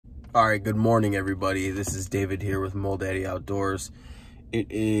All right, good morning, everybody. This is David here with Mole Daddy Outdoors.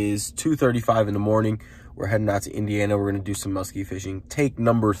 It is 2:35 in the morning. We're heading out to Indiana. We're going to do some muskie fishing. Take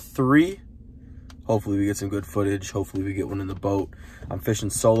number 3. Hopefully we get some good footage. Hopefully we get one in the boat. I'm fishing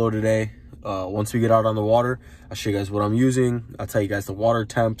solo today. Once we get out on the water, I'll show you guys what I'm using. I'll tell you guys the water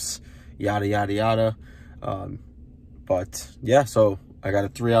temps, yada, yada, yada. But yeah, so I got a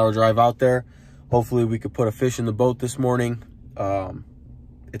 3-hour drive out there. Hopefully we could put a fish in the boat this morning.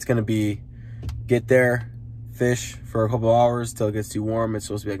 It's gonna be get there, fish for a couple hours till it gets too warm. It's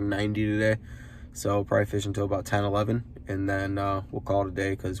supposed to be like 90 today, so probably fish until about 10, 11, and then we'll call it a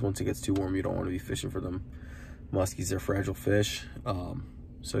day, because once it gets too warm, you don't want to be fishing for them muskies. They're fragile fish.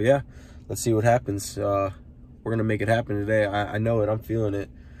 So yeah, let's see what happens. We're gonna make it happen today. I know it. I'm feeling it.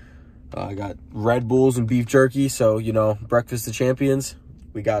 I got Red Bulls and beef jerky, so you know, breakfast of champions.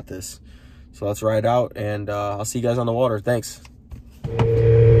 We got this. So let's ride out, and I'll see you guys on the water. Thanks.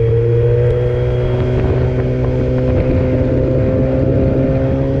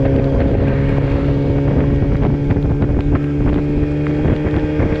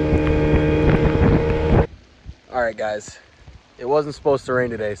 All right, guys, it wasn't supposed to rain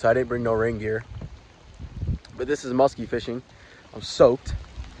today, so I didn't bring no rain gear, but this is muskie fishing. I'm soaked.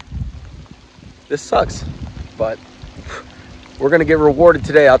 This sucks, but we're gonna get rewarded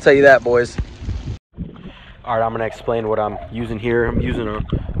today, I'll tell you that, boys. All right, I'm gonna explain what I'm using here. I'm using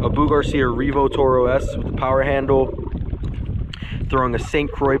a Boo Garcia Revo Toro S with the power handle, throwing a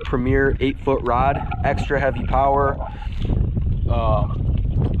St. Croix Premier 8-foot rod, extra heavy power.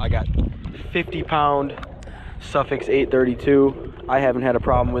 I got 50-pound Suffix 832. I haven't had a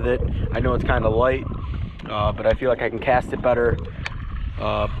problem with it. I know it's kind of light, but I feel like I can cast it better.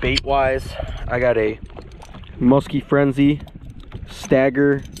 Bait wise, I got a Muskie Frenzy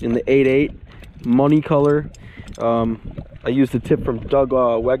Stagger in the 8/8 money color. I used the tip from Doug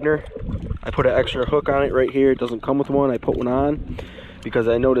Wegner. I put an extra hook on it right here. It doesn't come with one. I put one on because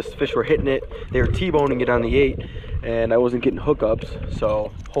I noticed fish were hitting it. They were T-boning it on the 8, and I wasn't getting hookups.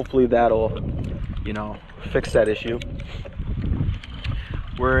 So hopefully that'll, you know, fix that issue.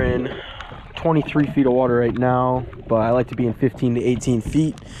 We're in 23 feet of water right now, but I like to be in 15 to 18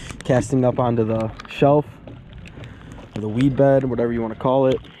 feet, casting up onto the shelf or the weed bed, whatever you want to call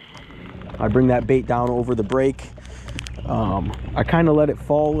it. I bring that bait down over the break. I kind of let it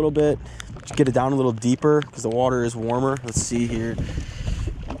fall a little bit, just get it down a little deeper because the water is warmer. Let's see here.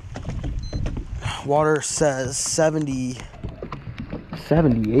 Water says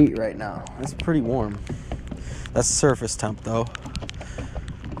 78 right now. That's pretty warm. That's surface temp though.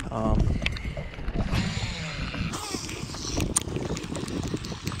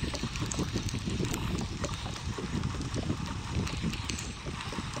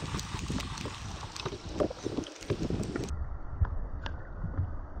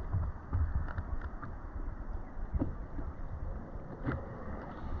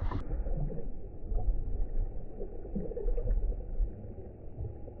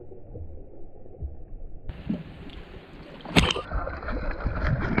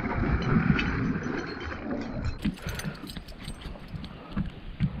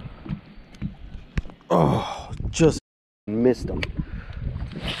 Oh, just missed them.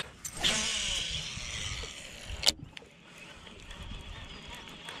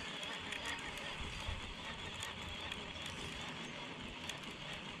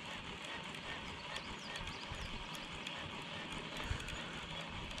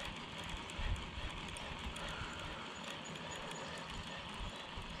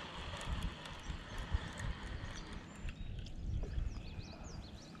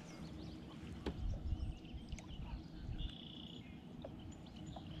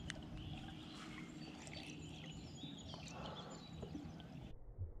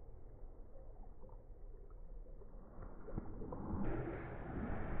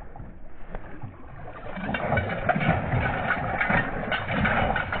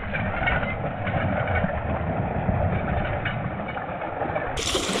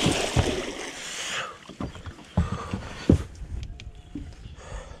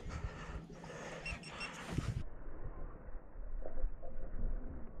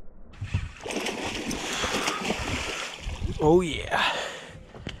 Oh yeah,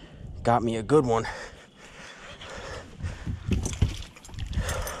 got me a good one.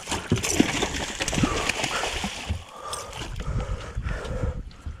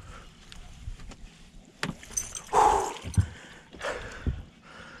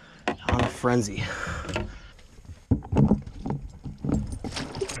 On a frenzy.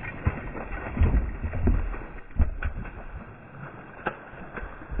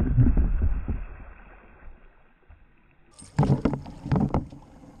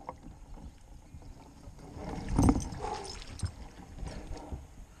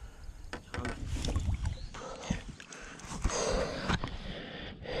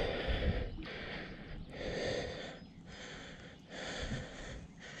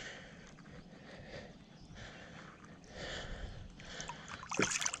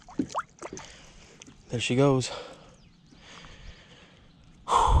 There she goes.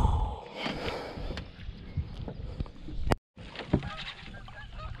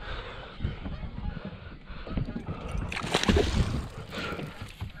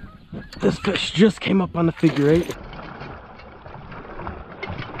 This fish just came up on the figure 8.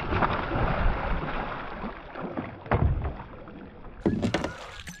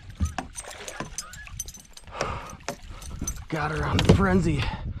 Got her on the frenzy.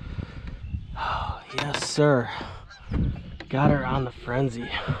 Oh, yes, sir. Got her on the frenzy.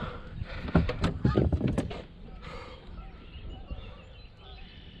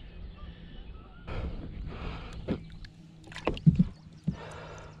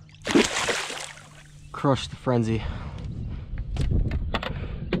 Crush the frenzy.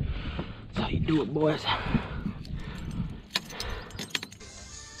 That's how you do it, boys.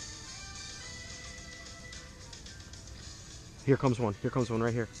 Here comes one. Here comes one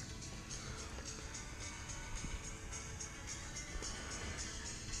right here.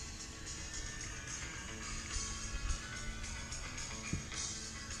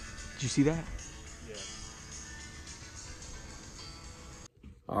 Did you see that? Yeah.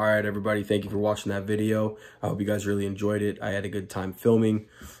 All right, everybody. Thank you for watching that video. I hope you guys really enjoyed it. I had a good time filming.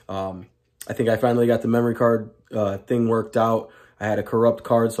 I think I finally got the memory card thing worked out. I had a corrupt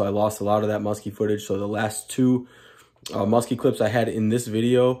card, so I lost a lot of that muskie footage. So the last 2 muskie clips I had in this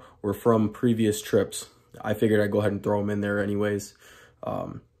video were from previous trips. I figured I'd go ahead and throw them in there anyways,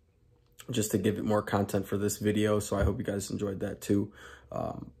 just to give it more content for this video. So I hope you guys enjoyed that too.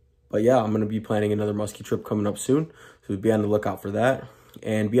 But yeah, I'm going to be planning another muskie trip coming up soon. So be on the lookout for that.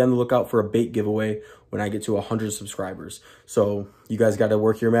 And be on the lookout for a bait giveaway when I get to 100 subscribers. So you guys got to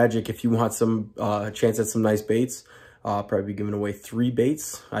work your magic. If you want some chance at some nice baits, I'll probably be giving away 3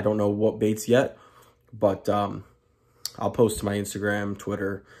 baits. I don't know what baits yet, but I'll post to my Instagram,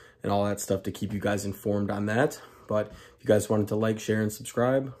 Twitter, and all that stuff to keep you guys informed on that. But if you guys wanted to like, share, and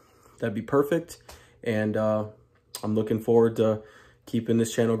subscribe, that'd be perfect. And I'm looking forward to keeping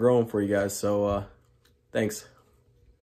this channel growing for you guys. So thanks.